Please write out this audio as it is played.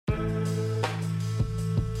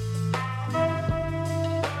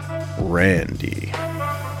Randy.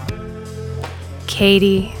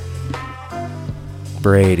 Katie.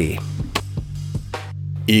 Brady.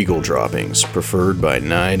 Eagle droppings preferred by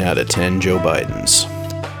 9 out of 10 Joe Bidens.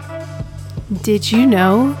 Did you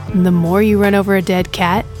know the more you run over a dead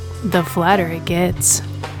cat, the flatter it gets?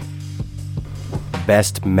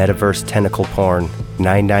 Best metaverse tentacle porn,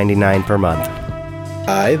 $9.99 per month.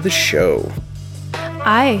 I the show.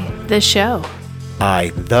 The show.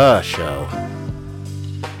 The show.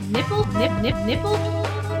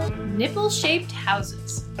 Nipple-shaped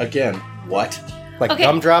houses. Again, what? Like Okay.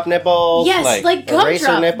 gumdrop nipples? Yes, like eraser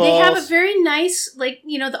gumdrop. nipples? They have a very nice,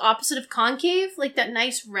 the opposite of concave, like that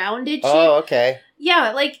nice rounded shape. Oh, okay.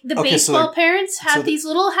 Yeah, like the Okay, so baseball they're- parents have so these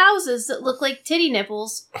little houses that look like titty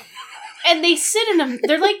nipples, and they sit in them.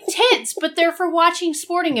 They're like tents, but they're for watching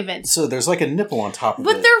sporting events. So there's like a nipple on top of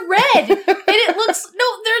But it. they're red, and it looks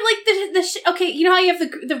they're like okay. You know how you have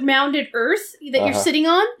the rounded earth that you're sitting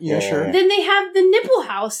on? Yeah, sure. Then they have the nipple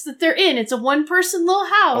house that they're in. It's a 1-person little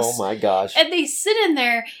house. Oh my gosh. And they sit in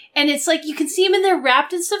there, and it's like you can see them in there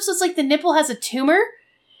wrapped and stuff. So it's like the nipple has a tumor.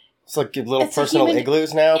 It's like little It's a personal human-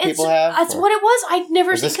 igloos now people have? That's Or- what it was. I'd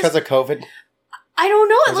never Is seen. this because of COVID? I don't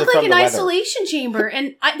know. It Is it looked from like an the weather? isolation chamber,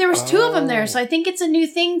 and there was 2 of them there. So I think it's a new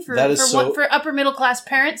thing for That is so- for upper middle class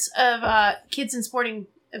parents of kids in sporting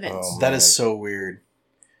events. Oh, That is so weird.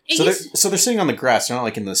 It So they're, used- so they're sitting on the grass. They're not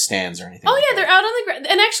like in the stands or anything. oh like yeah, that. they're out on the ground,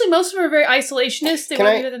 and actually most of them are very isolationist. They Can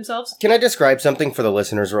want I- to do it themselves. Can I describe something for the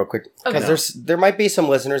listeners real quick? Because Okay. there might be some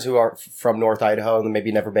listeners who are from North Idaho and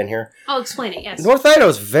maybe never been here. I'll explain it. Yes. North Idaho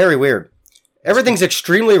is very weird. Everything's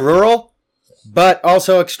extremely rural, but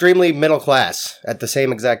also extremely middle class at the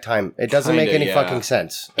same exact time. It doesn't make Kinda, any yeah. fucking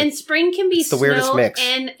sense. And spring can be It's the weirdest snow mix.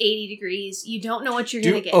 and 80 degrees. You don't know what you're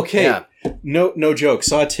gonna Dude, get. okay. Yeah. No joke.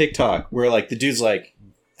 Saw a TikTok where like the dude's like,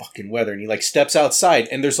 fucking weather, and he like steps outside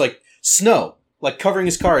and there's like snow like covering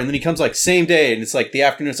his car, and then he comes like same day and it's like the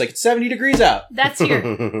afternoon, it's like it's 70 degrees out. That's here.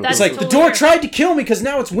 That's It's like totally the door here. tried to kill me because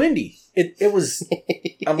now it's windy. It was.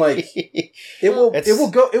 I'm like,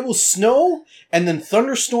 it will snow and then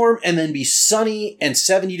thunderstorm and then be sunny and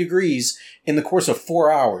 70 degrees in the course of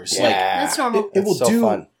 4 hours. Yeah. Like That's normal. it will It's so do.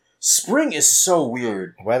 fun. Spring is so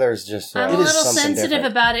weird. Weather's just I'm It a is little something sensitive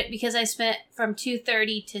different. about it because I spent from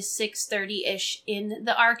 2:30 to 6:30-ish in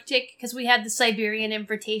the Arctic because we had the Siberian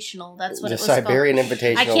Invitational. That's what the it was Siberian I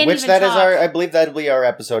Invitational, can't which even that is talk. our, I believe that'll be our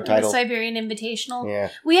episode called. The title. Siberian Invitational. Yeah.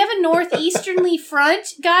 We have a northeasterly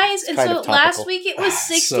front, guys, and kind so of topical. last week it was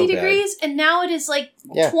 60 So bad. degrees, and now it is like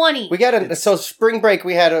Yeah. 20. We got so spring break,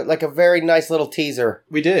 we had a very nice little teaser,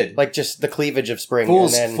 We did. like just the cleavage of spring.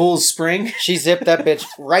 Fool's, and then Fool's Spring. she zipped that bitch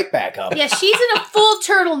right back up. Yeah, she's in a full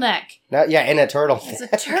turtleneck. Now, yeah, and a turtle. It's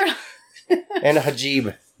a turtle. And a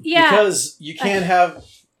hijab. Yeah. Because you can't have.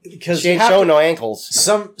 Because She you ain't have showing to- no ankles.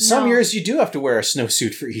 Some No. years you do have to wear a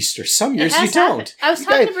snowsuit for Easter. Some It years you has don't. happened. I was You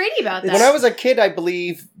talking guys- to Brady about that. When I was a kid, I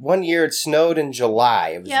believe one year it snowed in July.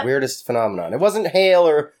 It was Yep. the weirdest phenomenon. It wasn't hail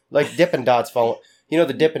or like Dippin' Dots falling. You know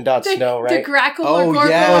the Dippin' Dots snow, The right? grackle Oh or gorkle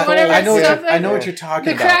yeah, or whatever I know. that What stuff you're, I know is. what you're talking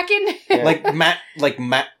The about. Kraken. Yeah. Like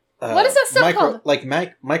What is that stuff micro, called? Like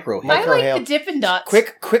micro. I Micro like hail. the Dippin' Dots.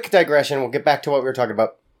 Quick digression. We'll get back to what we were talking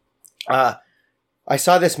about. I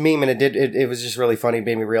saw this meme and it was just really funny. It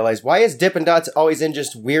made me realize, why is Dippin' Dots always in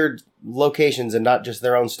just weird locations and not just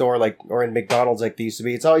their own store, like, or in McDonald's like they used to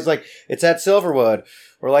be? It's always like it's at Silverwood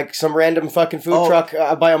or like some random fucking food truck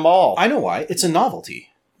by a mall. I know why. It's a novelty.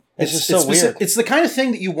 It's just so weird. It's the kind of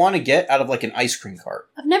thing that you want to get out of like an ice cream cart,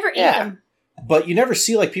 I've never ate Yeah. them. but you never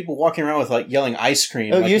see like people walking around with like yelling ice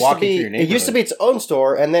cream, It like used to walking be. through your It neighborhood. used to be its own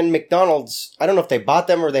store, and then McDonald's. I don't know if they bought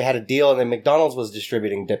them or they had a deal, and then McDonald's was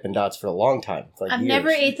distributing Dippin' Dots for a long time. Like I've years.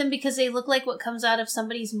 never ate them because they look like what comes out of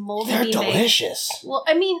somebody's moldy They're beanbag. delicious. Well,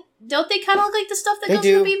 I mean, don't they kind of look like the stuff that They goes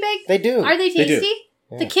do. in the beanbag? They do. Are they They do. tasty?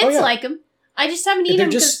 Yeah. The kids Oh, yeah. like them. I just haven't eaten They're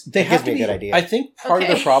them just they It have gives to me a be. good idea. I think part of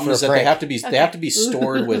Okay. the problem For is a that they prank. have to be Okay. they have to be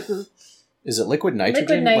stored with. Is it liquid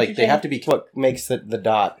nitrogen? Liquid Like they nitrogen. have to be. what makes the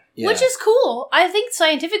dot. Yeah. Which is cool. I think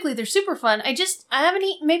scientifically they're super fun. I haven't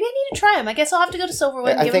eaten. Maybe I need to try them. I guess I'll have to go to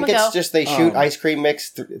Silverwood and I give think them a go. it's just they shoot Um, ice cream mix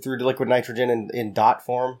through liquid nitrogen in dot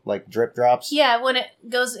form, like drip drops. Yeah, when it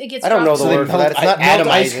gets. I don't know dropped. the So they word for that. It's melt, not melt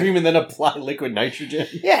ice atomizing. cream and then apply liquid nitrogen.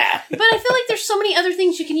 Yeah. But I feel like there's so many other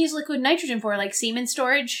things you can use liquid nitrogen for, like semen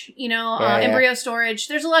storage, Yeah. embryo storage.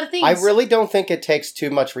 There's a lot of things. I really don't think it takes too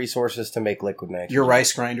much resources to make liquid nitrogen. Your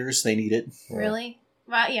rice grinders, they need it. Really.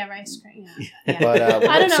 Well, yeah, rice. Yeah. But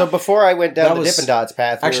I don't know. so before I went down That the was- Dippin' Dots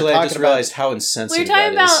path, we Actually, were I just talking realized how we insensitive were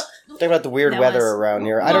talking that is. about. talking about the weird That weather was- around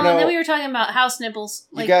here. I don't know. And then we were talking about house nipples.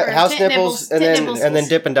 You got or house tit nipples, tit and nipples. then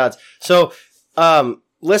Dippin' Dots. So,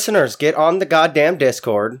 listeners, get on the goddamn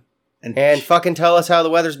Discord and fucking tell us how the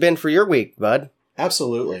weather's been for your week, bud.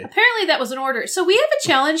 Absolutely. Apparently that was an order. So we have a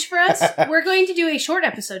challenge for us. We're going to do a short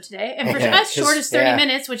episode today. And for us, short is 30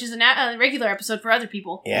 minutes, which is a regular episode for other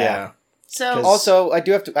people. Yeah. So also, I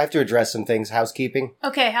have to address some things. Housekeeping.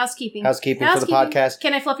 Okay, housekeeping. Housekeeping for the podcast.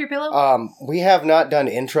 Can I fluff your pillow? We have not done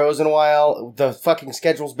intros in a while. The fucking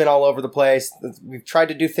schedule's been all over the place. We've tried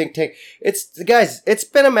to do Think Tank. It's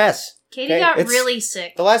been a mess. Katie got really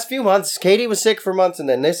sick. The last few months, Katie was sick for months, and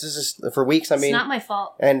then this is just for weeks. I mean, it's not my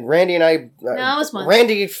fault. And Randy and I, no, it was months.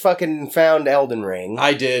 Randy fucking found Elden Ring.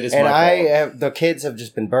 I did. It's my fault. The kids have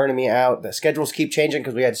just been burning me out. The schedules keep changing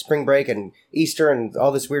because we had spring break and Easter, and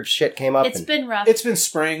all this weird shit came up. It's been rough. It's been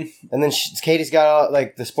spring, and then Katie's got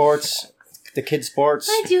the sports. The kids' sports.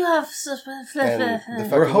 I do have.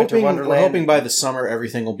 We're hoping by the summer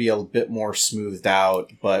everything will be a bit more smoothed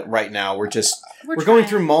out. But right now we're going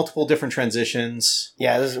through multiple different transitions.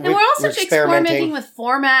 Yeah, and we're also experimenting with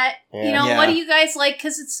format. Yeah. What do you guys like?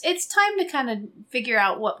 Because it's time to kind of figure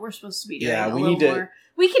out what we're supposed to be doing. Yeah, we need to.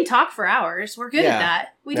 We can talk for hours. We're good at that.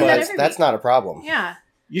 We do that every week. That's not a problem. Yeah.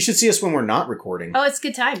 You should see us when we're not recording. Oh, it's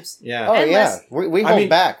good times. Yeah. Oh, yeah. We hold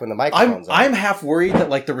back when the microphone's on. I'm half worried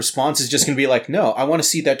that the response is just going to be no, I want to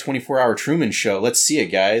see that 24-hour Truman Show. Let's see it,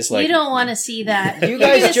 guys. You don't want to see that. You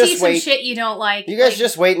guys just see wait. Some shit you don't like. You guys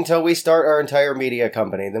just wait until we start our entire media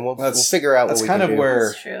company. Then we'll figure out what we can do. That's kind of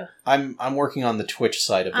where I'm working on the Twitch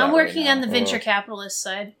side of that. I'm working on the venture capitalist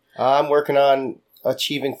side. I'm working on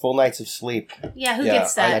achieving full nights of sleep. Yeah, who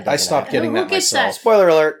gets that? I stopped getting that myself. Spoiler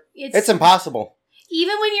alert. It's impossible.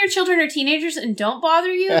 Even when your children are teenagers and don't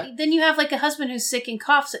bother you, then you have a husband who's sick and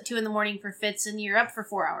coughs at 2 a.m. for fits, and you're up for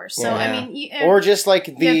 4 hours. So I mean, or just you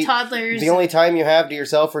have toddlers. The only time you have to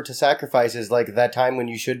yourself or to sacrifice is that time when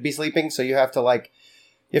you should be sleeping. So you have to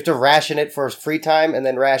you have to ration it for free time and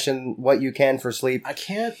then ration what you can for sleep. I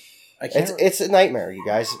can't. It's a nightmare, you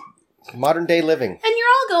guys. Modern day living, and you're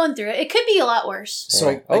all going through it. It could be a lot worse.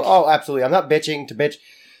 So absolutely. I'm not bitching to bitch.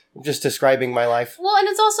 I'm just describing my life. Well, and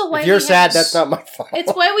it's also why if you're sad, that's not my fault.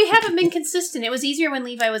 It's why we haven't been consistent. It was easier when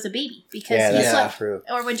Levi was a baby because he slept, true.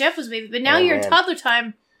 Or when Jeff was a baby. But now you're in toddler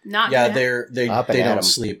time. They don't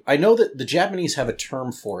sleep. I know that the Japanese have a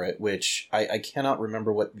term for it, which I cannot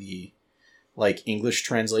remember what the English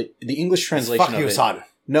translation Fuck of you, it. son.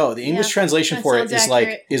 No, the English translation for it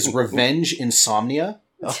is revenge insomnia.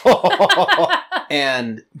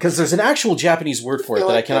 And because there's an actual Japanese word for it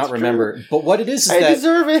that I cannot remember, but what it is that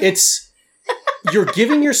deserve it. It's you're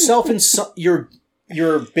giving yourself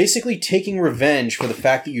you're basically taking revenge for the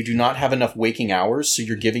fact that you do not have enough waking hours, so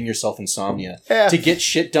you're giving yourself insomnia to get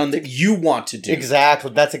shit done that you want to do.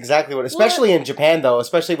 Exactly, that's exactly what. Especially in Japan, though,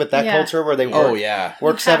 especially with that culture where they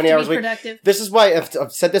work 70 hours a week. Productive. This is why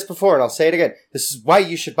I've said this before, and I'll say it again. This is why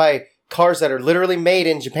you should buy cars that are literally made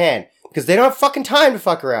in Japan. Because they don't have fucking time to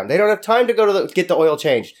fuck around. They don't have time to go to get the oil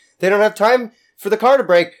changed. They don't have time for the car to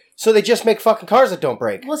break, so they just make fucking cars that don't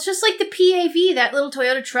break. Well, it's just like the PAV, that little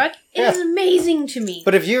Toyota truck. It is amazing to me.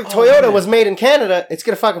 But if your Toyota was made in Canada, it's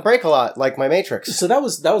going to fucking break a lot, like my Matrix. So that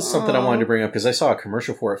was something I wanted to bring up, because I saw a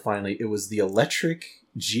commercial for it finally. It was the electric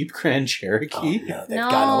Jeep Grand Cherokee. Oh, no, they've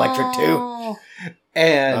gotten electric too.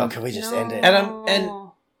 And can we just end it? And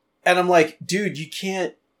I'm like, dude, you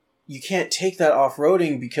can't take that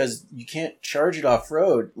off-roading because you can't charge it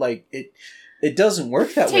off-road. It doesn't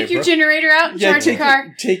work that way, Take your generator out and charge your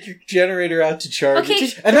car. Take your generator out to charge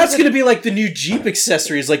it. And that's going to be the new Jeep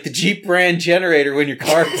accessories, the Jeep brand generator when your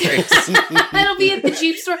car breaks. That'll be at the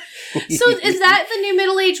Jeep store. So is that the new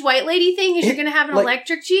middle-aged white lady thing? Is you're going to have an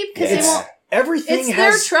electric Jeep? Because they won't... Everything it's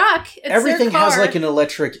their truck. Everything their car. has an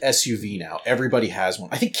electric SUV now. Everybody has one.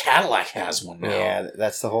 I think Cadillac has one now. Yeah,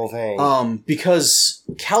 that's the whole thing. Because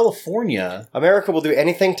California, America will do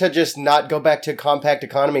anything to just not go back to compact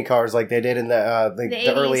economy cars like they did in the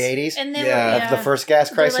early 80s. And the first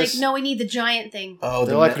gas crisis. They're no, we need the giant thing. Oh,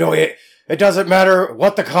 they're no, it doesn't matter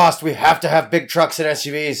what the cost. We have to have big trucks and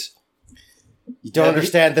SUVs. You don't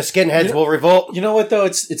understand. The skinheads will revolt. You know what, though?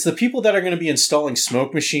 It's the people that are going to be installing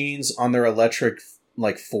smoke machines on their electric,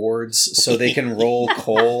 Fords, so they can roll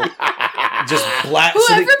coal. Just black.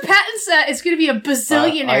 Whoever patents that is going to be a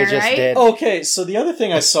bazillionaire, right? Did. Okay, so the other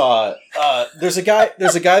thing I saw, there's a guy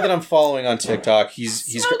that I'm following on TikTok.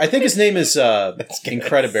 He's I think his name is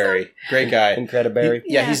Incrediberry. Great guy. Incrediberry.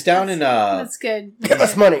 He's down in that's good. Give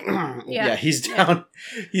us money. He's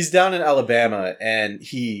down in Alabama, and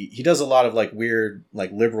he does a lot of weird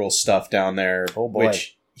liberal stuff down there. Oh boy.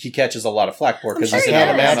 Which he catches a lot of flack for because he's in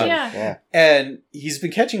Alabama. Yeah. And he's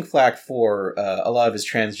been catching flack for a lot of his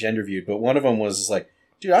transgender views, but one of them was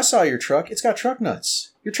dude, I saw your truck. It's got truck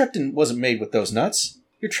nuts. Your truck wasn't made with those nuts.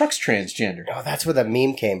 Your truck's transgender. Oh, that's where that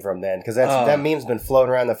meme came from then, because that meme's been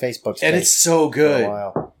floating around the Facebook space. And it's so good. For a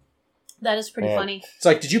while. That is pretty funny. It's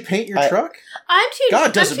like, did you paint your truck? I'm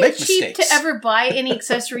too make cheap mistakes. to ever buy any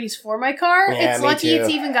accessories for my car. Yeah, it's lucky too. it's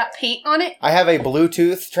even got paint on it. I have a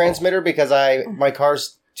Bluetooth transmitter because my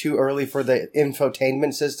car's too early for the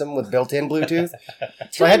infotainment system with built-in Bluetooth.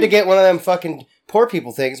 So I had to get one of them fucking poor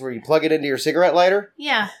people things where you plug it into your cigarette lighter.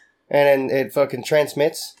 Yeah. And then it fucking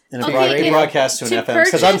transmits. And it broadcasts to an FM.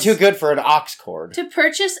 Because I'm too good for an aux cord. To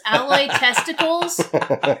purchase alloy testicles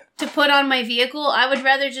to put on my vehicle, I would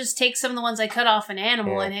rather just take some of the ones I cut off an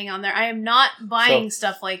animal and hang on there. I am not buying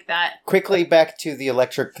stuff like that. Quickly back to the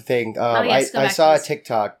electric thing. I saw a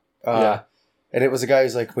TikTok, and it was a guy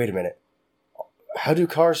who's like, wait a minute. How do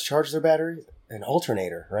cars charge their battery? An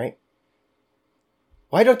alternator, right?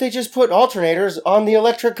 Why don't they just put alternators on the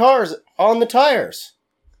electric cars, on the tires?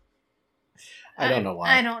 I don't know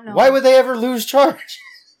why. I don't know. Why would they ever lose charge?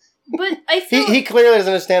 But I feel he clearly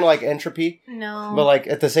doesn't understand like entropy. No. But like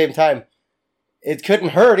at the same time, it couldn't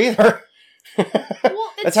hurt either.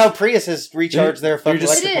 Well, that's how Priuses recharge their fucking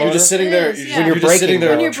electric motor. You're just sitting there. You're just sitting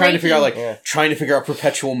there trying to figure out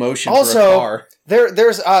perpetual motion for a car.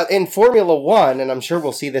 There's in Formula One, and I'm sure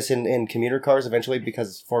we'll see this in commuter cars eventually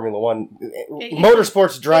because Formula One,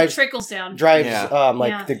 motorsports drives trickles down.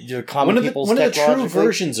 The common people's one of the true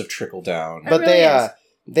versions of trickle down. But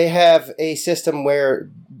they have a system where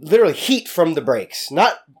literally heat from the brakes,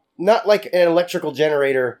 not like an electrical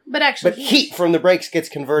generator, but heat from the brakes gets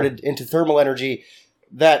converted into thermal energy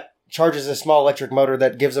that charges a small electric motor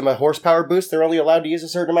that gives them a horsepower boost. They're only allowed to use a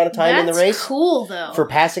certain amount of time in the race. That's cool, though. For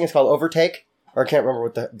passing, it's called overtake. Or I can't remember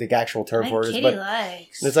what the actual term for it is, but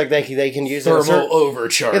it's like they can use thermal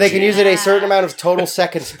overcharge. Yeah, they can use it a certain amount of total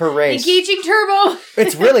seconds per race. Engaging turbo.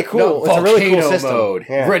 It's really cool. It's a really cool system. Mode,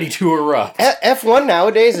 ready to erupt. F1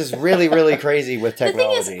 nowadays is really, really crazy with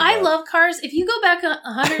technology. The thing is, I love cars. If you go back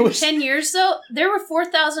 110 years, though, there were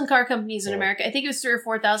 4,000 car companies in America. I think it was 3,000 or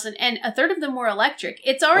 4,000, and a third of them were electric.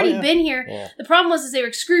 It's already been here. Yeah. The problem was they were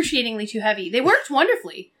excruciatingly too heavy. They worked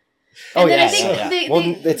wonderfully.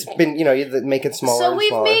 It's been, you make it smaller. So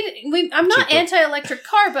I'm not anti-electric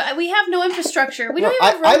car, but we have no infrastructure. We don't even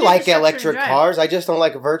have I like electric cars. I just don't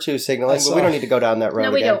like virtue signaling, but we don't need to go down that road.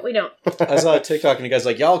 No, we don't. I saw a TikTok and the guy's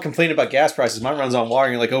like, y'all complain about gas prices. Mine runs on water.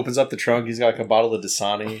 And he like opens up the trunk. He's got like a bottle of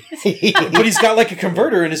Dasani. But he's got like a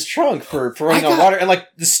converter in his trunk for running on water. And like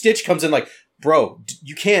the stitch comes in like, bro,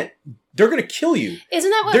 you can't. They're going to kill you.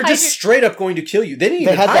 Isn't that what they're just straight up going to kill you? They didn't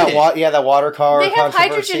even had hide it. That water car. They have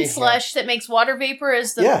hydrogen slush that makes water vapor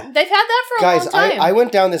as the. Yeah. They've had that for a long time. I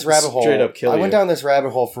went down this rabbit hole. Straight up kill you. I went down this rabbit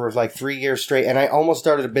hole for like 3 years straight, and I almost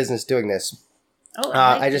started a business doing this. Oh,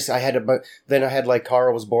 then I had like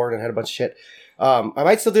Carl was born and had a bunch of shit. I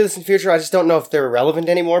might still do this in the future. I just don't know if they're relevant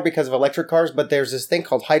anymore because of electric cars, but there's this thing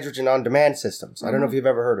called hydrogen on demand systems. Mm-hmm. I don't know if you've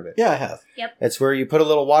ever heard of it. Yeah, I have. Yep. It's where you put a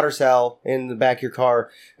little water cell in the back of your car,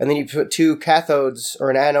 and then you put two cathodes, or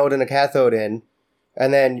an anode and a cathode in,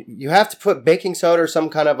 and then you have to put baking soda or some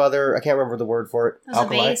kind of other, I can't remember the word for it.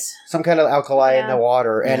 Alkali. Some kind of alkali in the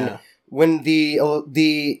water. And when the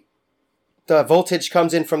voltage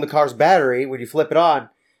comes in from the car's battery, when you flip it on,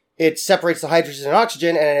 it separates the hydrogen and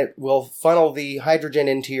oxygen, and it will funnel the hydrogen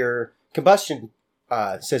into your combustion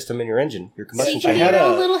system in your engine, your combustion chamber. So you can get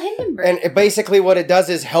a little Hindenburg. And basically what it does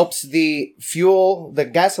is helps the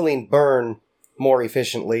gasoline burn more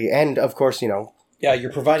efficiently, and of course, you're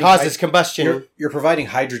providing causes combustion. You're providing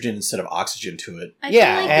hydrogen instead of oxygen to it. I feel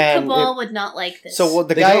like the cabal would not like this. So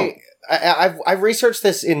I've researched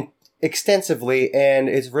this extensively, and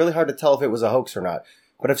it's really hard to tell if it was a hoax or not.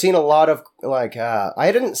 But I've seen a lot of,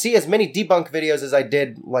 I didn't see as many debunk videos as I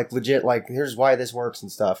did, legit, here's why this works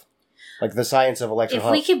and stuff. Like the science of electrohydrolysis.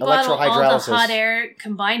 If we could bottle all the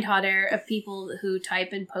combined hot air of people who type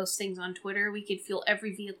and post things on Twitter, we could fuel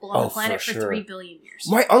every vehicle on the planet for 3 billion years.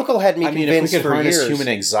 My uncle had me convinced for years. If we could harness human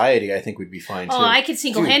anxiety, I think we'd be fine, too. Oh, I could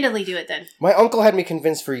single-handedly do it then. My uncle had me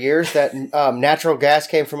convinced for years that natural gas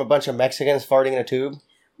came from a bunch of Mexicans farting in a tube.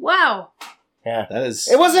 Wow. Yeah. That is...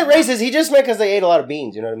 It wasn't racist. He just meant because they ate a lot of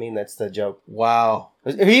beans. You know what I mean? That's the joke. Wow.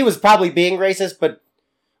 He was probably being racist, but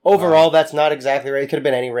overall, that's not exactly right. It could have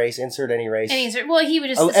been any race. Insert any race. Well, he would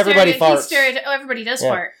just... Everybody farts. Everybody does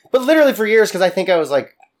fart. But literally for years, because I think I was 8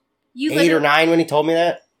 or 9 when he told me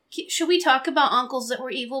that. Should we talk about uncles that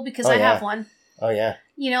were evil? Because I have one. Oh, yeah.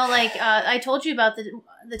 I told you about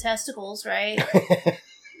the testicles, right?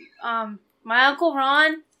 My Uncle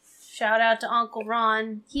Ron... Shout out to Uncle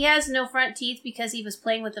Ron. He has no front teeth because he was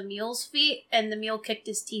playing with a mule's feet, and the mule kicked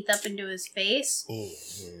his teeth up into his face.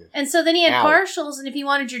 Mm-hmm. And so then he had partials, and if he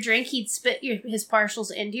wanted your drink, he'd spit his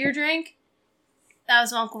partials into your drink. That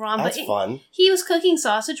was Uncle Ron. That's fun. He was cooking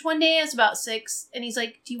sausage one day. I was about 6, and he's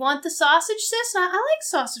like, "Do you want the sausage, sis?" And I like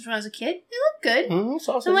sausage when I was a kid. They look good.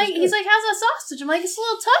 Sausage. So I'm like, he's like, "How's that sausage?" I'm like, "It's a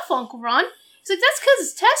little tough, Uncle Ron." He's like, "That's because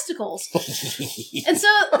it's testicles." And so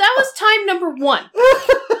that was time number 1.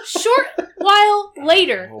 Short while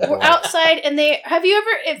later, we're outside, and they have you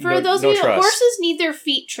ever? For those of you, horses need their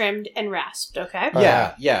feet trimmed and rasped. Okay.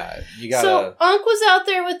 Yeah. You gotta. So Unc was out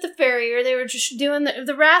there with the farrier. They were just doing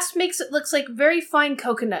the rasp makes it looks like very fine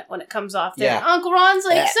coconut when it comes off there. Yeah. Uncle Ron's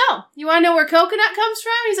like, "So you want to know where coconut comes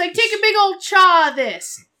from?" He's like, "Take a big old chaw of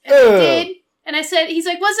this." And I did. And I said, he's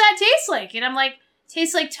like, "What's that taste like?" And I'm like,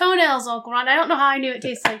 "Tastes like toenails, Uncle Ron." I don't know how I knew it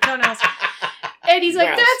tasted like toenails. And he's like,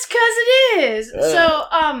 "That's because it is." So,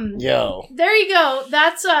 yo, there you go.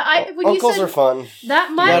 That's when uncles you said are fun.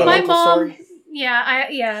 that my mom, story?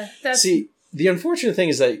 That's see. The unfortunate thing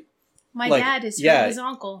is that my dad is his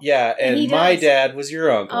uncle. Yeah, and my dad was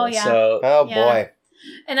your uncle. Oh yeah. So, boy.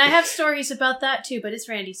 And I have stories about that too, but it's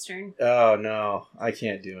Randy's turn. Oh no, I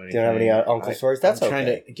can't do anything. Do you have any uncle stories? That's I'm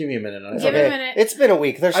okay. Give me a minute. Give it a minute. It's been a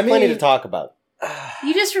week. There's plenty to talk about.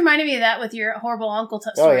 You just reminded me of that with your horrible uncle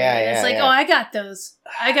story. Oh yeah, it's like, oh, I got those.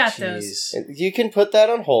 Those. You can put that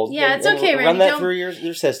on hold. Yeah, it's okay, Randy. Run that through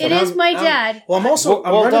your system. It is my dad. Well, I'm also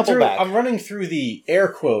I'm running through the air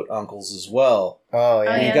quote uncles as well. Oh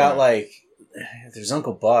yeah. And you got there's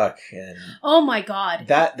Uncle Buck and oh my god,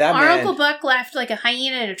 that our man, Uncle Buck laughed like a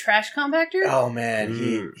hyena in a trash compactor. Oh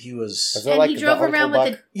man, he was. And he drove around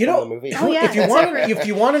with the movie. Oh yeah, if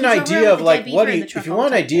you want an idea of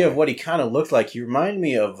what he kind of looked like, he reminded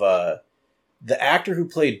me of the actor who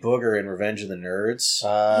played Booger in Revenge of the Nerds.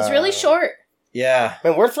 He's really short. Yeah,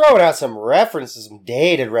 man, we're throwing out some references, some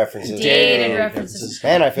dated references.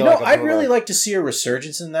 Man, I feel like I'd really like to see a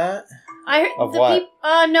resurgence in that. I heard of what?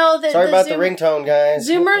 Sorry about the ringtone, guys.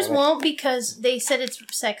 Zoomers won't because they said it's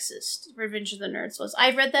sexist. Revenge of the Nerds was.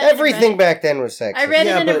 I read that. Everything back then was sexist. I read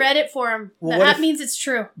it in a Reddit forum. Well, that means it's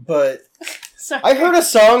true. But sorry. I heard a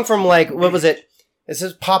song from what was it? This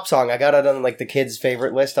is pop song. I got it on the kids'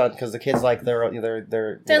 favorite list because the kids like their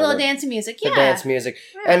little dance music. Yeah, dance music,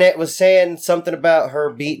 and it was saying something about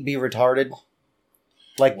her beat be retarded,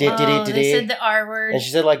 like dee dee dee dee. They said the R word, and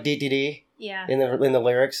she said like dee dee dee. Yeah, in the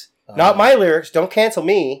lyrics. Not my lyrics. Don't cancel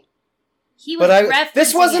me. He was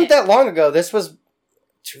this wasn't that long ago. This was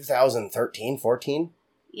 2013, 14.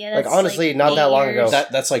 Yeah, that's honestly, not that long ago.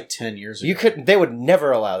 That's like 10 years ago. They would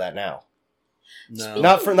never allow that now. No,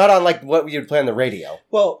 not on what you'd play on the radio.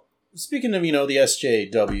 Well, speaking of the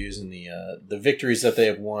SJWs and the victories that they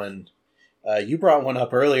have won, you brought one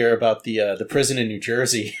up earlier about the prison in New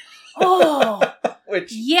Jersey. Oh. They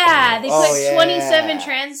put 27 yeah.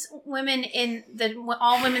 trans women in the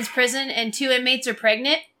all-women's prison, and 2 inmates are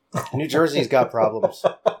pregnant. New Jersey's got problems.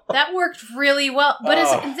 That worked really well, but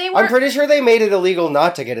I'm pretty sure they made it illegal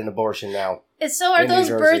not to get an abortion now. So are those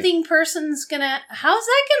birthing persons gonna? How's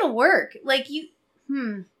that gonna work?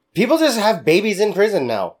 People just have babies in prison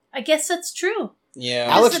now. I guess that's true. Yeah,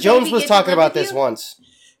 Alex Jones was talking about this once.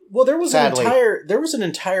 Well, there was an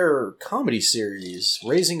entire comedy series,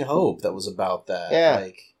 Raising Hope, that was about that. Yeah.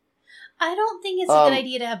 I don't think it's a good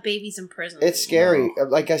idea to have babies in prison. It's scary. No.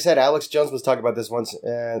 Like I said, Alex Jones was talking about this once.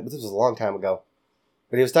 This was a long time ago,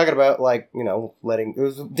 but he was talking about letting. It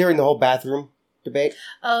was during the whole bathroom debate.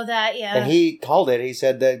 Oh, that yeah. And he called it. He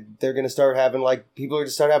said that they're going to start having people are going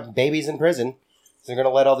to start having babies in prison. So they're going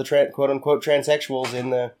to let all the quote unquote transsexuals in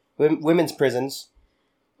the women's prisons,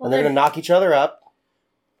 and they're going to knock each other up.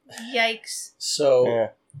 Yikes. So, yeah.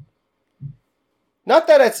 Not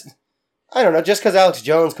that it's, I don't know, just because Alex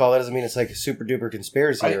Jones called it doesn't mean it's like a super duper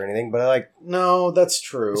conspiracy or anything, but no, that's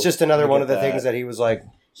true. It's just another one of the things that he was like.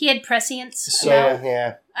 He had prescience. So,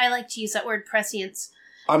 yeah. I like to use that word prescience.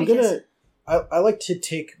 I like to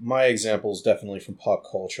take my examples definitely from pop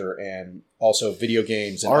culture and also video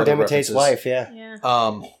games and art other imitates references. life, yeah.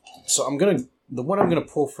 So the one I'm gonna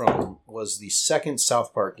pull from was the second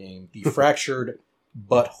South Park game, The Fractured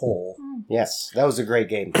Butthole. Yes, that was a great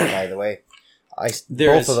game, by the way.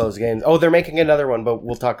 Both of those games. Oh, they're making another one, but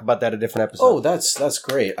we'll talk about that a different episode. Oh, that's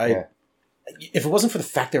great. If it wasn't for the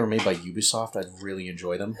fact they were made by Ubisoft, I'd really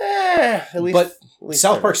enjoy them. At least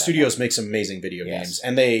South Park Studios makes amazing video games,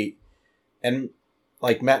 and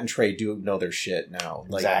Matt and Trey do know their shit now.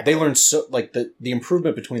 Exactly. They learned the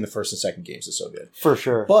improvement between the first and second games is so good. For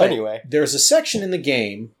sure. But anyway, there's a section in the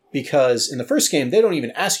game because in the first game they don't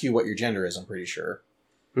even ask you what your gender is. I'm pretty sure.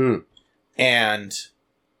 And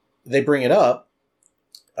they bring it up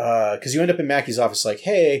because you end up in Mackey's office like,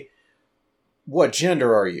 hey, what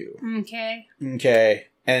gender are you? Okay.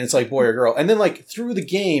 And it's like boy or girl. And then through the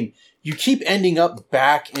game, you keep ending up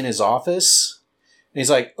back in his office he's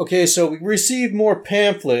like, okay, so we received more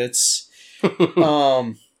pamphlets.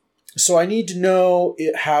 So I need to know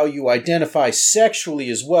how you identify sexually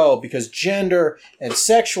as well, because gender and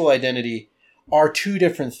sexual identity are two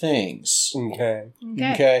different things. Okay.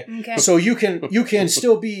 So you can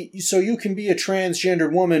still be you can be a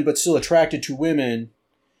transgendered woman but still attracted to women.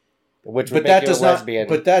 But that does not.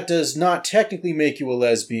 But that does not technically make you a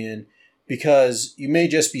lesbian, because you may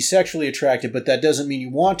just be sexually attracted, but that doesn't mean you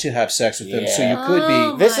want to have sex with them. So you could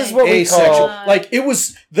be. This is what we asexual. call. Like, it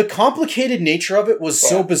was the complicated nature of it was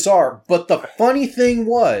so bizarre. But the funny thing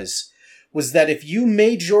was that if you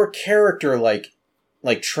made your character like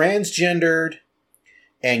transgendered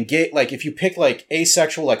and gay, like if you pick like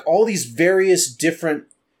asexual, like all these various different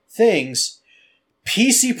things,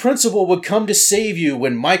 PC Principal would come to save you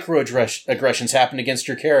when microaggressions happen against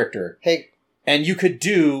your character. Hey. And you could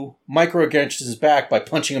do microaggressions back by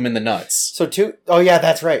punching them in the nuts. So oh yeah,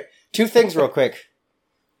 that's right. 2 things real quick.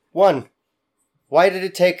 1, why did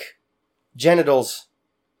it take genitals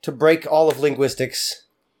to break all of linguistics?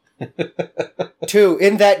 2,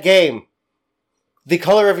 in that game, the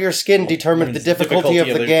color of your skin determined the difficulty of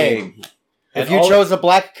the game. If you chose a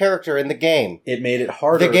black character in the game, it made it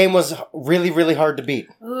harder. The game was really, really hard to beat.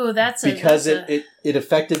 Ooh, because it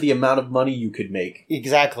affected the amount of money you could make.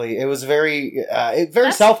 Exactly. It was very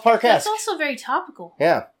South Park-esque. That's also very topical.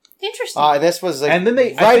 Yeah. Interesting. This was like, and then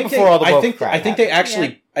before all the woke crap I think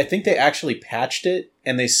they actually patched it,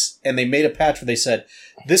 and they made a patch where they said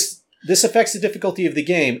this affects the difficulty of the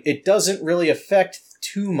game. It doesn't really affect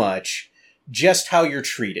too much, just how you're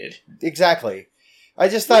treated. Exactly. I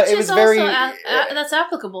just thought it was very. That's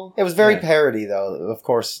applicable. It was very parody, though. Of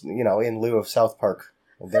course, in lieu of South Park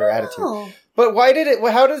and their attitude. But why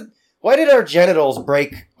did our genitals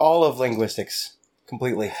break all of linguistics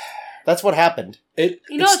completely? That's what happened.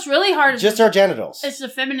 It's really hard. Just our genitals. It's the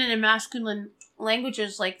feminine and masculine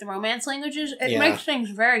languages, like the Romance languages. It makes things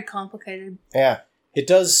very complicated. Yeah, it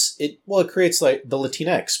does. It creates like the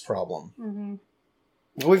Latinx problem. Mm-hmm.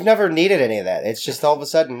 We've never needed any of that. It's just all of a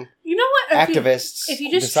sudden, you know what? Activists if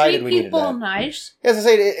you just decided treat we needed people that. nice. As I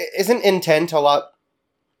say, isn't intent a lot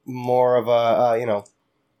more of a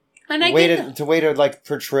way to like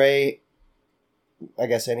portray, I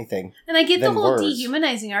guess, anything. And I get the whole words.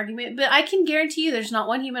 dehumanizing argument, but I can guarantee you, there's not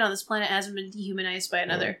one human on this planet that hasn't been dehumanized by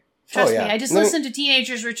another. Trust me, I just listened to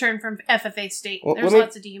Teenagers Return from FFA State. There's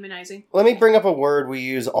lots of dehumanizing. Let me bring up a word we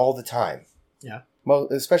use all the time. Yeah,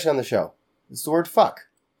 especially on the show. It's the word fuck.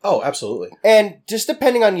 Oh, absolutely. And just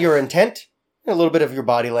depending on your intent, a little bit of your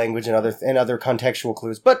body language and other contextual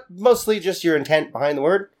clues, but mostly just your intent behind the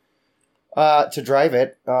word to drive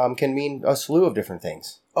it can mean a slew of different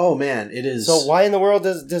things. Oh man, it is. So why in the world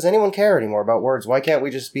does anyone care anymore about words? Why can't we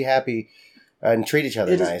just be happy and treat each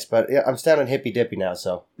other nice? But I'm standing hippy dippy now,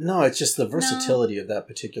 so no, it's just the versatility of that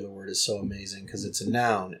particular word is so amazing, because it's a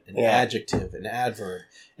noun, an adjective, an adverb,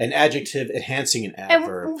 an adjective enhancing an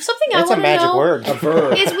adverb. And something that's I want to know a magic word. A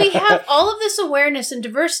verb. is we have all of this awareness and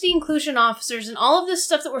diversity inclusion officers and all of this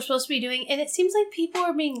stuff that we're supposed to be doing, and it seems like people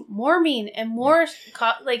are being more mean and more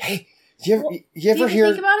like. Hey, you ever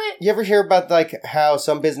think about it? You ever hear about like how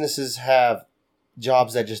some businesses have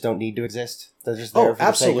jobs that just don't need to exist? They're just there for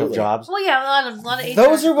the sake of jobs. Well, yeah, a lot of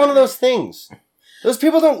those are one of those things. Those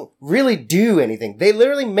people don't really do anything. They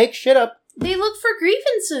literally make shit up. They look for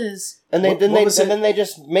grievances. And then they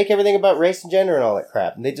just make everything about race and gender and all that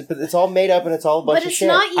crap. And it's all made up and it's all a bunch of shit.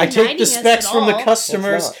 I take the specs from the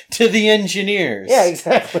customers to the engineers. Yeah,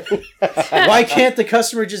 exactly. Why can't the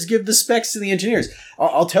customer just give the specs to the engineers?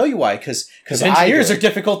 I'll tell you why. Because engineers are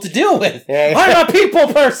difficult to deal with. Yeah, I'm a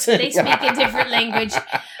people person. They speak a different language.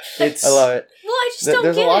 I love it. Well, I just don't get it.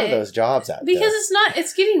 There's a lot of those jobs out there. Because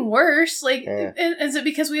it's getting worse. Like, is it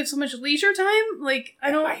because we have so much leisure time? Like, I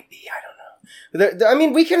don't know. I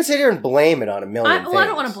mean, we can sit here and blame it on a million things. I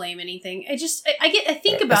don't want to blame anything. I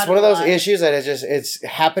think about it. It's one of those issues that it's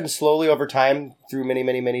happened slowly over time through many,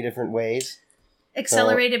 many, many different ways.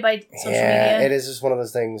 Accelerated by social media. Yeah, it is just one of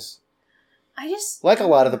those things. Like a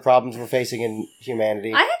lot of the problems we're facing in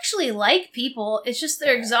humanity. I actually like people. It's just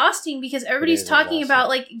they're exhausting because everybody's talking about,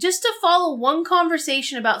 like, just to follow one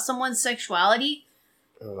conversation about someone's sexuality.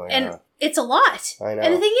 Oh, yeah. And it's a lot. I know.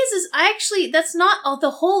 And the thing is that's not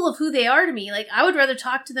the whole of who they are to me. Like, I would rather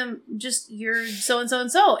talk to them just, you're so-and-so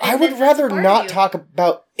and so. I would rather not talk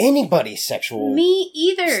about anybody's sexual me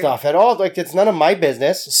either stuff at all. Like, it's none of my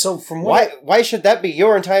business. So from why should that be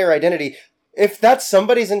your entire identity? If that's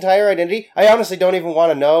somebody's entire identity, I honestly don't even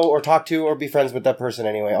want to know or talk to or be friends with that person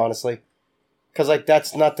anyway, honestly. Because, like,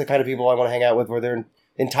 that's not the kind of people I want to hang out with, where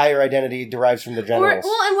entire identity derives from the genitals.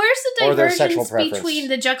 And where's the Or their sexual divergence preference. between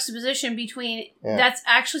the juxtaposition between that's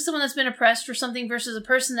actually someone that's been oppressed for something versus a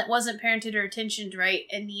person that wasn't parented or attentioned right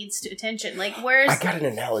and needs attention? Like, where's... I got an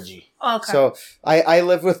analogy. Oh, okay. So, I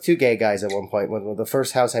lived with 2 gay guys at one point. When the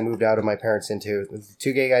first house I moved out of my parents into,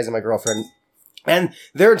 2 gay guys and my girlfriend. And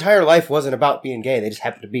their entire life wasn't about being gay. They just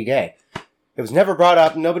happened to be gay. It was never brought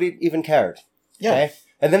up. Nobody even cared. Yeah. Okay?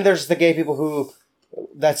 And then there's the gay people who...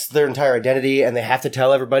 That's their entire identity, and they have to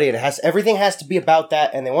tell everybody, and everything has to be about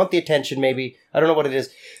that, and they want the attention, maybe. I don't know what it is.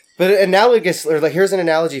 But analogous, or like, here's an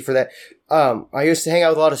analogy for that. I used to hang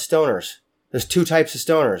out with a lot of stoners. There's 2 types of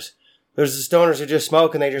stoners. There's the stoners who just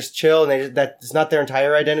smoke, and they just chill, and that's not their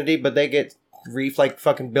entire identity, but they get reef like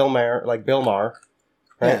fucking Bill Maher. Right?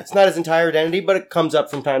 Yeah. It's not his entire identity, but it comes up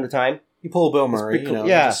from time to time. You pull a Bill Murray, cool.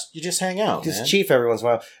 you just hang out, Just man. chief every once in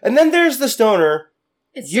a while. And then there's the stoner.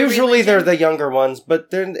 It's their Usually they're religion. the younger ones, but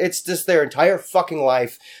it's just their entire fucking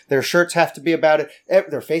life. Their shirts have to be about it.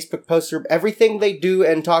 Their Facebook posts are everything they do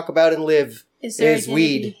and talk about and live Is their is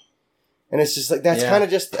weed. identity. And it's just like, that's kind of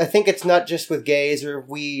just, I think it's not just with gays or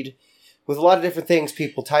weed. With a lot of different things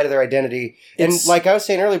people tie to their identity. And like I was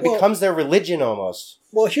saying earlier, it becomes their religion almost.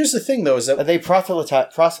 Well, here's the thing, though, is that They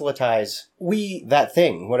proselytize that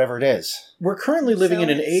thing, whatever it is. we're currently living in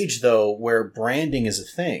an it's- age, though, where branding is a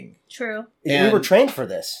thing. True. We And- were trained for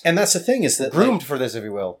this. And that's the thing, is that... Groomed like, for this, if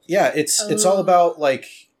you will. yeah, it's all about, like,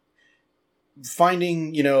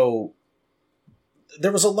 finding,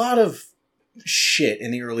 there was a lot of shit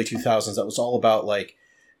in the early 2000s that was all about, like,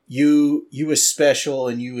 you is special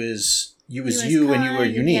and you is you and you are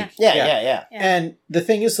kind, unique. yeah. Yeah. And the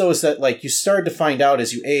thing is, though, is that, like, you started to find out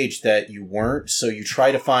as you aged that you weren't, so you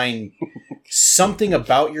try to find something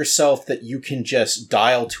about yourself that you can just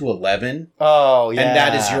dial to 11, Oh, yeah. and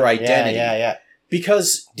that is your identity. Yeah.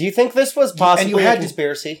 because Do you think this was possibly had a to-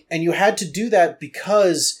 conspiracy? and you had to do that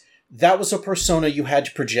because that was a persona you had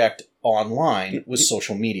to project online with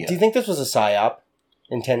social media. Do you think this was a psyop?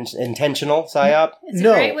 Intentional psyop? It's a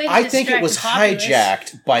No, great way to I think it distract was the populace.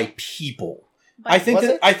 hijacked by people. By- I think Was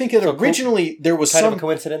that it? I think that So cool. originally there was Kind some of a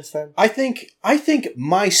coincidence then? I think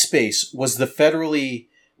MySpace was the federally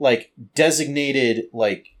like designated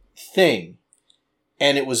like thing,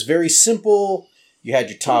 and it was very simple. You had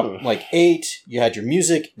your top like 8. You had your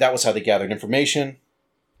music. That was how they gathered information.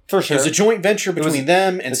 For It sure. was a joint venture between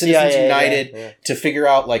them and the Citizens CIA, United yeah. to figure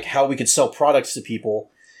out like how we could sell products to people.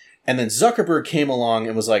 And then Zuckerberg came along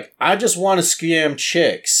and was like, "I just want to scam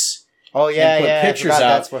chicks." Oh, yeah, and put yeah. pictures I forgot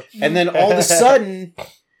out. that's where- And then all of a sudden,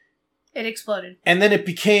 It exploded. and then it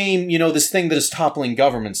became, this thing that is toppling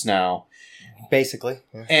governments now Basically.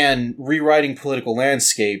 Yeah. and rewriting political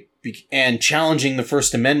landscape and challenging the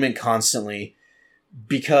First Amendment constantly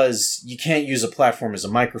because you can't use a platform as a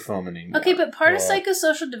microphone anymore. Okay, but part of Yeah.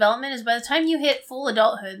 psychosocial development is by the time you hit full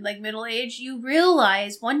adulthood, like middle age, you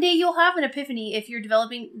realize one day you'll have an epiphany if you're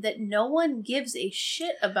developing that no one gives a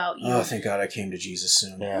shit about you. Oh, thank God I came to Jesus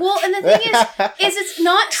soon. Yeah. Well, and the thing is it's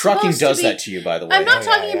not Trucking supposed does to be, that to you, by the way. I'm not Oh, yeah,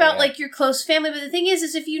 talking yeah, about yeah. like your close family, but the thing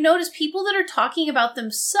is if you notice people that are talking about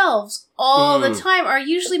themselves all the time are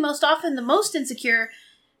usually most often the most insecure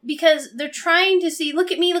because they're trying to see,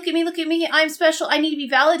 look at me, I'm special, I need to be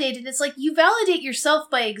validated. It's like you validate yourself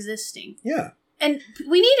by existing. Yeah. And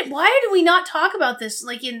why do we not talk about this?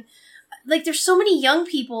 Like there's so many young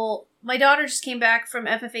people. My daughter just came back from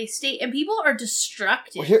FFA State and people are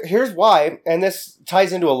destructive. Well, here's why, and this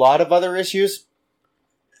ties into a lot of other issues,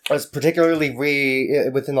 as particularly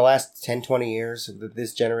within the last 10, 20 years of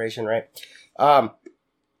this generation, right?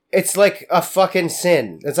 It's like a fucking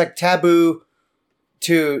sin. It's like taboo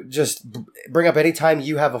to just bring up any time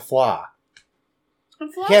you have a flaw.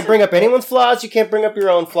 You can't bring up anyone's flaws. You can't bring up your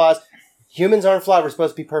own flaws. Humans aren't flawed. We're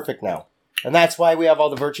supposed to be perfect now. And that's why we have all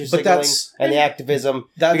the virtue But signaling that's- and the activism.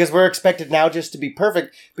 That- Because we're expected now just to be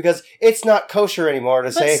perfect. Because it's not kosher anymore to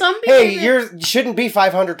But say, some hey, behavior- you shouldn't be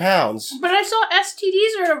 500 pounds. But I saw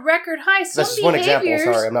STDs are at a record high. Some That's just one example.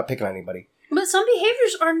 behaviors- Sorry, I'm not picking on anybody. But some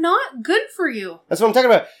behaviors are not good for you. That's what I'm talking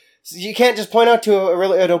about. So you can't just point out to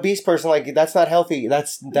an obese person like, that's not healthy.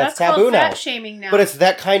 That's taboo called now. fat shaming now. But it's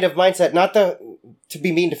that kind of mindset. Not to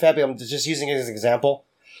be mean to fat people. I'm just using it as an example.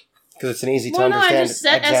 Because it's an easy to I understand just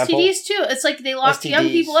said example. STDs too. It's like they locked young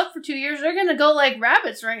STDs. people up for 2 years. They're going to go like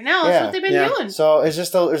rabbits right now. That's what they've been doing. So it's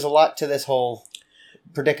just there's a lot to this whole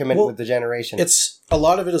predicament Well, with the generation. It's a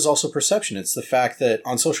lot of it is also perception. It's the fact that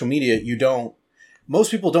on social media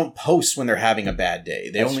most people don't post when they're having a bad day.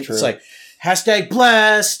 That's true. It's like, hashtag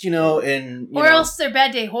blessed, and or else they're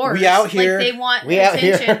bad day horrors. We out here. Like they want We out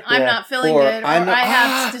attention. here. I'm Yeah. not feeling Or good. Or I'm not- I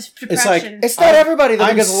have this It's like- depression. It's not everybody though,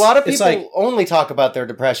 I'm because a lot of it's people like- only talk about their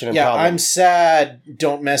depression and I'm problems. sad.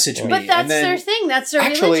 Don't message me. but that's And then, their thing. That's their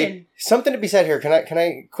Actually, religion. something to be said here. Can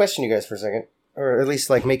I question you guys for a second, or at least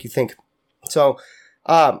like make you think? So,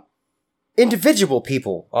 individual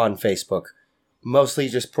people on Facebook mostly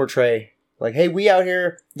just portray like, "Hey, we out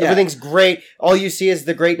here, Yeah. everything's great. All you see is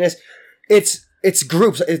the greatness." It's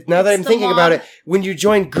groups. Now that It's I'm the thinking about mob. it, when you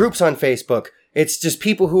join groups on Facebook, it's just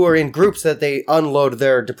people who are in groups that they unload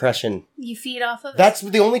their depression. You feed off of it. That's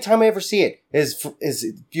the only time I ever see it is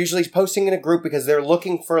usually posting in a group because they're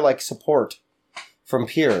looking for like support from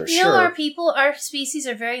peers. You know, our species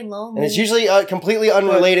are very lonely. And it's usually completely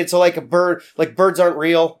unrelated. So like birds aren't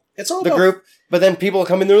real, it's all the about group. But then people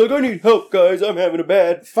come in, they're like, "I need help, guys. I'm having a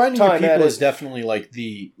bad finding your time at people it." is definitely like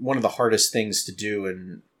one of the hardest things to do.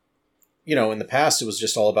 And in the past, it was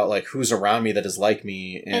just all about like who's around me that is like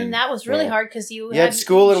me, and that was really Yeah. hard because you had had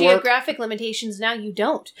school and work. geographic limitations. Now you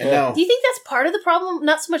don't. and now Do you think that's part of the problem?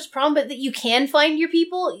 Not so much the problem, but that you can find your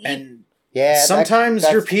people. and Yeah, sometimes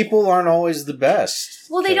that's- your people aren't always the best.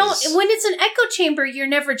 Well, they don't. 'cause- When it's an echo chamber, you're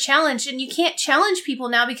never challenged, and you can't challenge people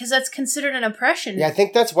now because that's considered an oppression. Yeah, I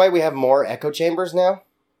think that's why we have more echo chambers now.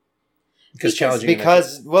 because challenging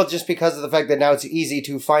Because of the fact that now it's easy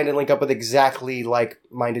to find and link up with exactly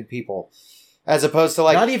like-minded people, as opposed to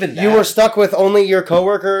like Not even you that. were stuck with only your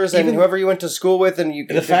coworkers and Even- whoever you went to school with, and you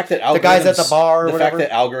the fact that the guys at the algorithms- bar, or the whatever. fact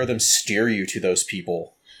that algorithms steer you to those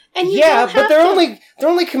people. and you Yeah, don't but have they're only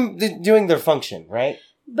doing their function, right?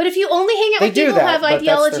 But if you only hang out They with do people that, who have but that's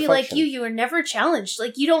their ideology like function. you are never challenged.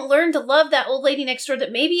 Like you don't learn to love that old lady next door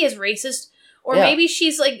that maybe is racist, or Yeah. maybe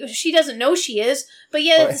she's like she doesn't know she is, but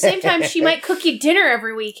yet at the same time she might cook you dinner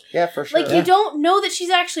every week. Yeah, for sure. Like you don't know that she's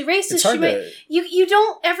actually It's racist. She hard might to. you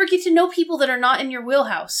don't ever get to know people that are not in your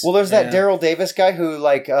wheelhouse. Well, there's that Yeah. Daryl Davis guy who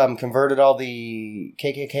like converted all the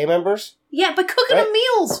KKK members Yeah, by cooking Right. them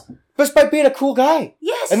meals. just by being a cool guy.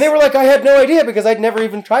 Yes. And they were like, I had no idea because I'd never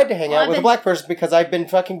even tried to hang Well, out I've with a been- black person because I've been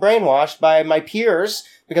fucking brainwashed by my peers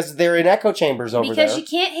because they're in echo chambers over because there. you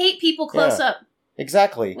can't hate people close Yeah. up.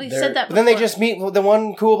 Exactly. We've They're- said that But before. then they just meet the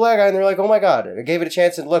one cool black guy and they're like, oh my god. I gave it a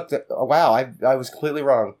chance and looked, oh, wow, I was completely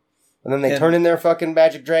wrong. And then they And- turn in their fucking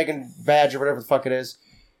magic dragon badge or whatever the fuck it is.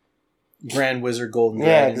 Grand Wizard Golden Yeah,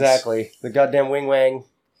 Dragons. exactly. The goddamn wing wang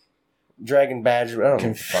dragon badge. I don't know what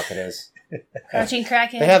the fuck it is. Crouching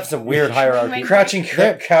Kraken. They have some weird hierarchy. Crouching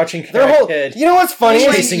They're- Their whole, head. you know what's funny?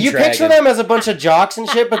 is Chasing you dragon. picture them as a bunch of jocks and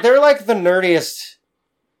shit, but they're like the nerdiest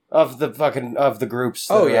of the groups.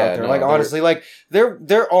 That Oh, are yeah, out there. no, like they're- honestly, like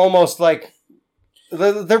they're almost like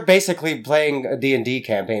they're basically playing a D&D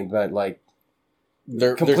campaign, but like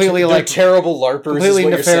They're completely, they're like, terrible LARPers. completely is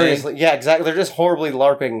what you're saying. nefariously. Yeah, exactly. They're just horribly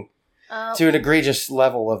LARPing to an egregious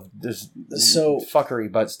level of this So-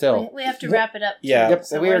 fuckery, but still. We have to wrap it up. Yeah. Yep,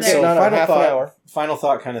 So we we're are there. getting on a final half an thought, hour. final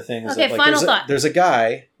thought kind of thing. Is Okay, that, like, final thought. There's a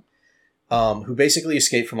guy who basically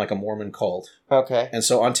escaped from like a Mormon cult. Okay. And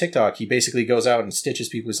so on TikTok, he basically goes out and stitches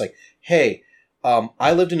people. He's like, hey,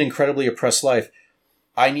 I lived an incredibly oppressed life.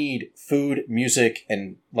 I need food, music,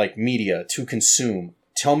 and like media to consume.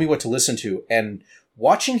 Tell me what to listen to. And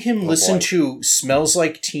watching him listen boy. to Smells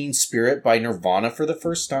Like Teen Spirit by Nirvana for the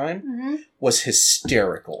first time Mm-hmm. was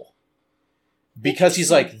hysterical. Because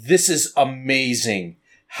he's like, this is amazing.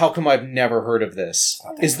 How come I've never heard of this?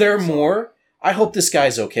 Is there more? I hope this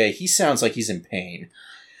guy's okay. He sounds like he's in pain.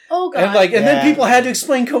 Oh god. And then Yeah. people had to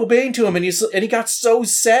explain Cobain to him, and he got so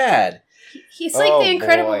sad. He's like Oh, the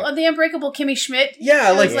incredible, boy. the unbreakable Kimmy Schmidt.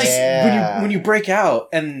 Yeah, like, Like- Yeah. when you break out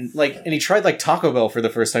and he tried like Taco Bell for the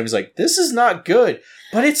first time. He's like, this is not good,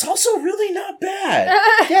 but it's also really not bad.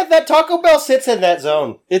 Yeah, that Taco Bell sits in that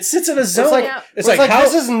zone. It sits in a zone. like- Yeah. It's It's like, how,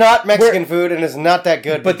 this is not Mexican food and it's not that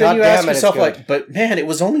good. but then God you damn ask it, it's yourself good. like, but man, it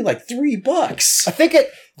was only like $3. I think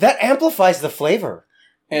that amplifies the flavor.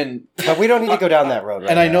 And But we don't need to go down that road right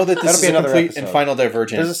and I now. know that this That'll is be a another complete episode. and final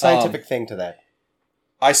divergent. There's a scientific thing to that.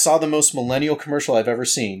 I saw the most millennial commercial I've ever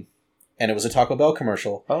seen, and it was a Taco Bell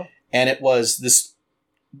commercial. Oh. And it was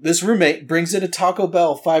this roommate brings in a Taco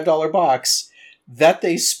Bell $5 box that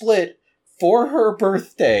they split for her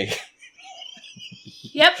birthday.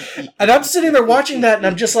 Yep. And I'm sitting there watching that, and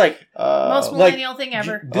I'm just like, Most like, millennial thing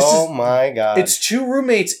ever. this oh is my god! it's two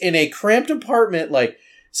roommates in a cramped apartment. Like,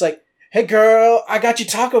 it's like, hey girl, I got you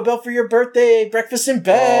Taco Bell for your birthday, breakfast in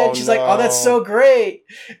bed. Oh, She's like, no. oh, that's so great.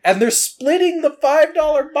 And they're splitting the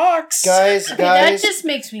 $5 box. guys, Okay, that guys, just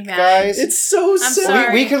makes me mad. guys. It's so sad.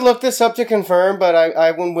 sorry. We could look this up to confirm, but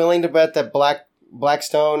I'm willing to bet that black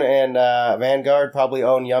Blackstone and Vanguard probably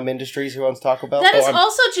own Yum Industries, who owns Taco Bell. That is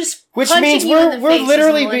also just which punching means you in the face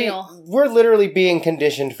we're literally being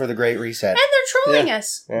conditioned for the Great Reset. and they're trolling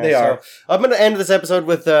us. Yeah, They are. I'm going to end this episode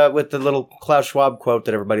with the little Klaus Schwab quote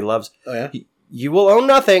that everybody loves. Oh yeah. You will own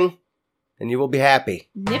nothing, and you will be happy.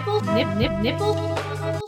 Nipple.